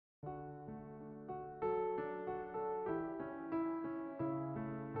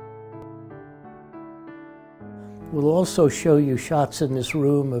We'll also show you shots in this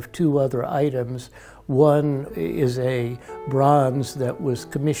room of two other items. One is a bronze that was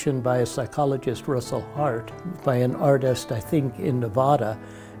commissioned by a psychologist, Russell Hart, by an artist, I think, in Nevada.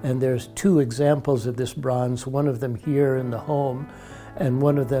 And there's two examples of this bronze, one of them here in the home, and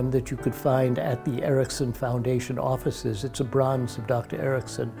one of them that you could find at the Erickson Foundation offices. It's a bronze of Dr.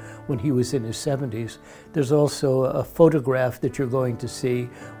 Erickson when he was in his 70s. There's also a photograph that you're going to see,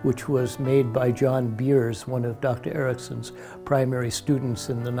 which was made by John Beahrs, one of Dr. Erickson's primary students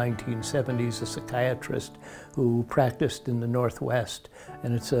in the 1970s, a psychiatrist who practiced in the Northwest.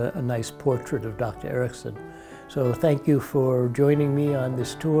 And it's a nice portrait of Dr. Erickson. So thank you for joining me on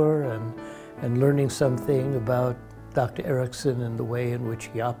this tour and learning something about Dr. Erickson and the way in which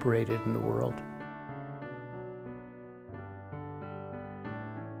he operated in the world.